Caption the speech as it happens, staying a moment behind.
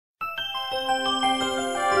Hi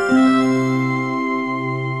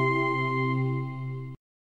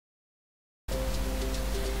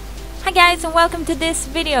guys, and welcome to this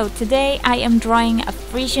video. Today I am drawing a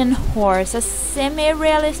Friesian horse, a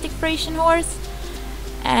semi-realistic Friesian horse.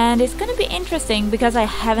 And it's gonna be interesting because I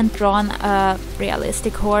haven't drawn a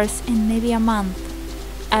realistic horse in maybe a month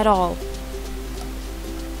at all.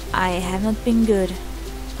 I haven't been good.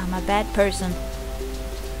 I'm a bad person.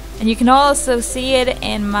 And you can also see it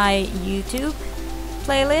in my YouTube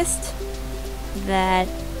playlist that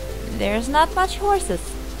there's not much horses.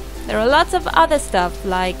 There are lots of other stuff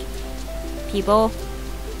like people,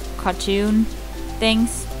 cartoon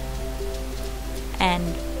things, and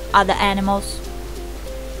other animals,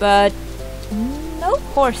 but no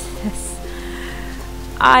horses.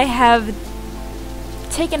 I have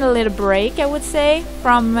taken a little break, I would say,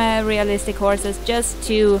 from realistic horses, just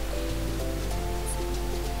to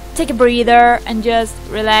take a breather and just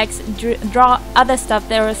relax, draw other stuff.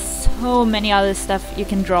 There are so many other stuff you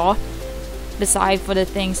can draw beside for the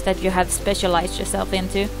things that you have specialized yourself in,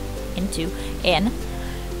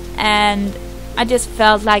 and I just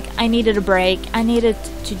felt like I needed a break. I needed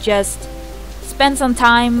to just spend some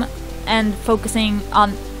time and focusing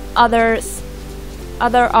on other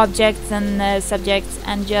objects and subjects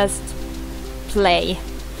and just play.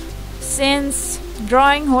 Since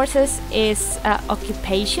drawing horses is an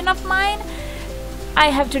occupation of mine, I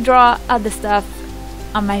have to draw other stuff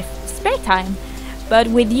on my spare time. But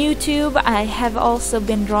with YouTube I have also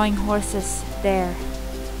been drawing horses there.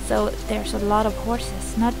 So there's a lot of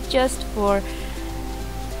horses, not just for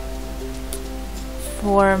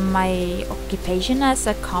my occupation as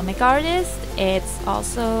a comic artist, it's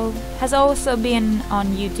also has also been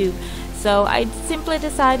on YouTube. So I simply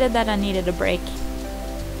decided that I needed a break.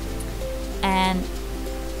 And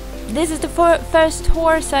this is the first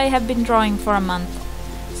horse I have been drawing for a month.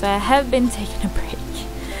 So I have been taking a break.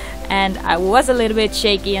 And I was a little bit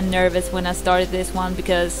shaky and nervous when I started this one,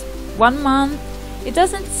 because 1 month, it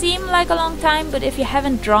doesn't seem like a long time, but if you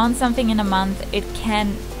haven't drawn something in a month, it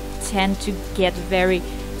can tend to get very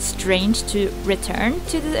strange to return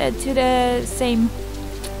to the same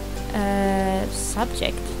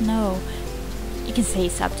subject. No, you can say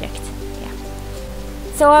subject, yeah.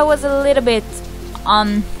 So I was a little bit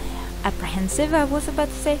apprehensive, I was about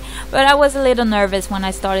to say, but I was a little nervous when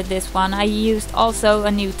I started this one. I used also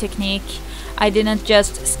a new technique. I didn't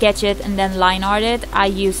just sketch it and then line art it. I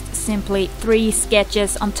used simply 3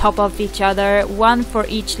 sketches on top of each other, one for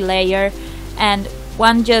each layer, and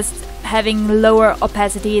one just having lower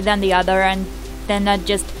opacity than the other, and then I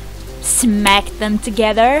just smacked them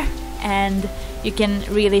together, and you can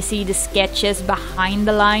really see the sketches behind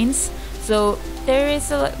the lines. So there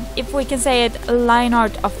is, if we can say it, a line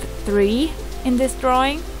art of 3 in this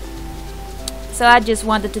drawing. So I just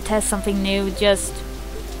wanted to test something new, just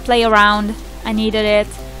play around. I needed it.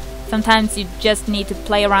 Sometimes you just need to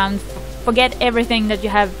play around, forget everything that you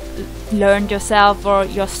have learned yourself or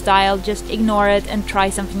your style, just ignore it and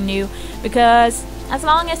try something new, because as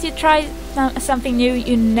long as you try something new,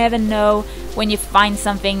 you never know when you find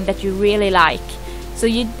something that you really like. So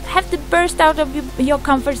you have to burst out of your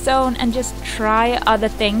comfort zone and just try other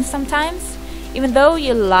things sometimes. Even though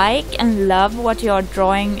you like and love what you're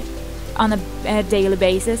drawing on a daily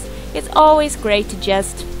basis, it's always great to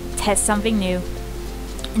just test something new.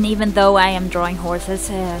 And even though I am drawing horses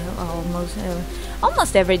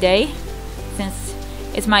almost every day, since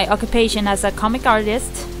it's my occupation as a comic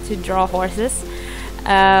artist to draw horses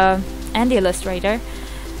and illustrator,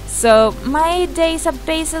 so my days are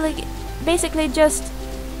basically just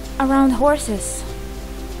around horses.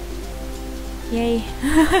 Yay.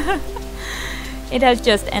 It has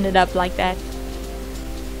just ended up like that.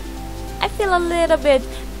 I feel a little bit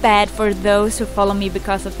bad for those who follow me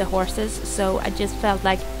because of the horses, so I just felt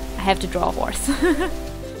like I have to draw a horse.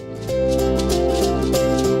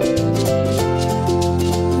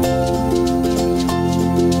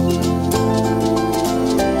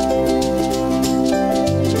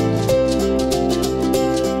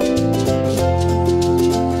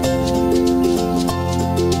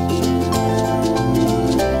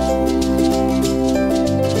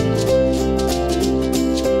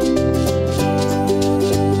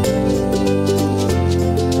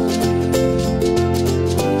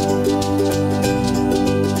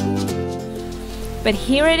 But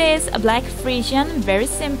here it is, a black Friesian, very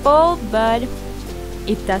simple, but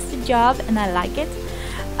it does the job and I like it.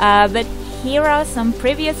 But here are some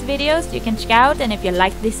previous videos you can check out, and if you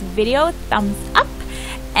like this video, thumbs up.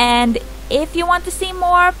 And if you want to see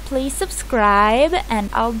more, please subscribe and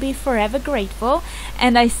I'll be forever grateful.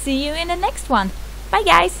 And I see you in the next one. Bye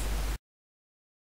guys!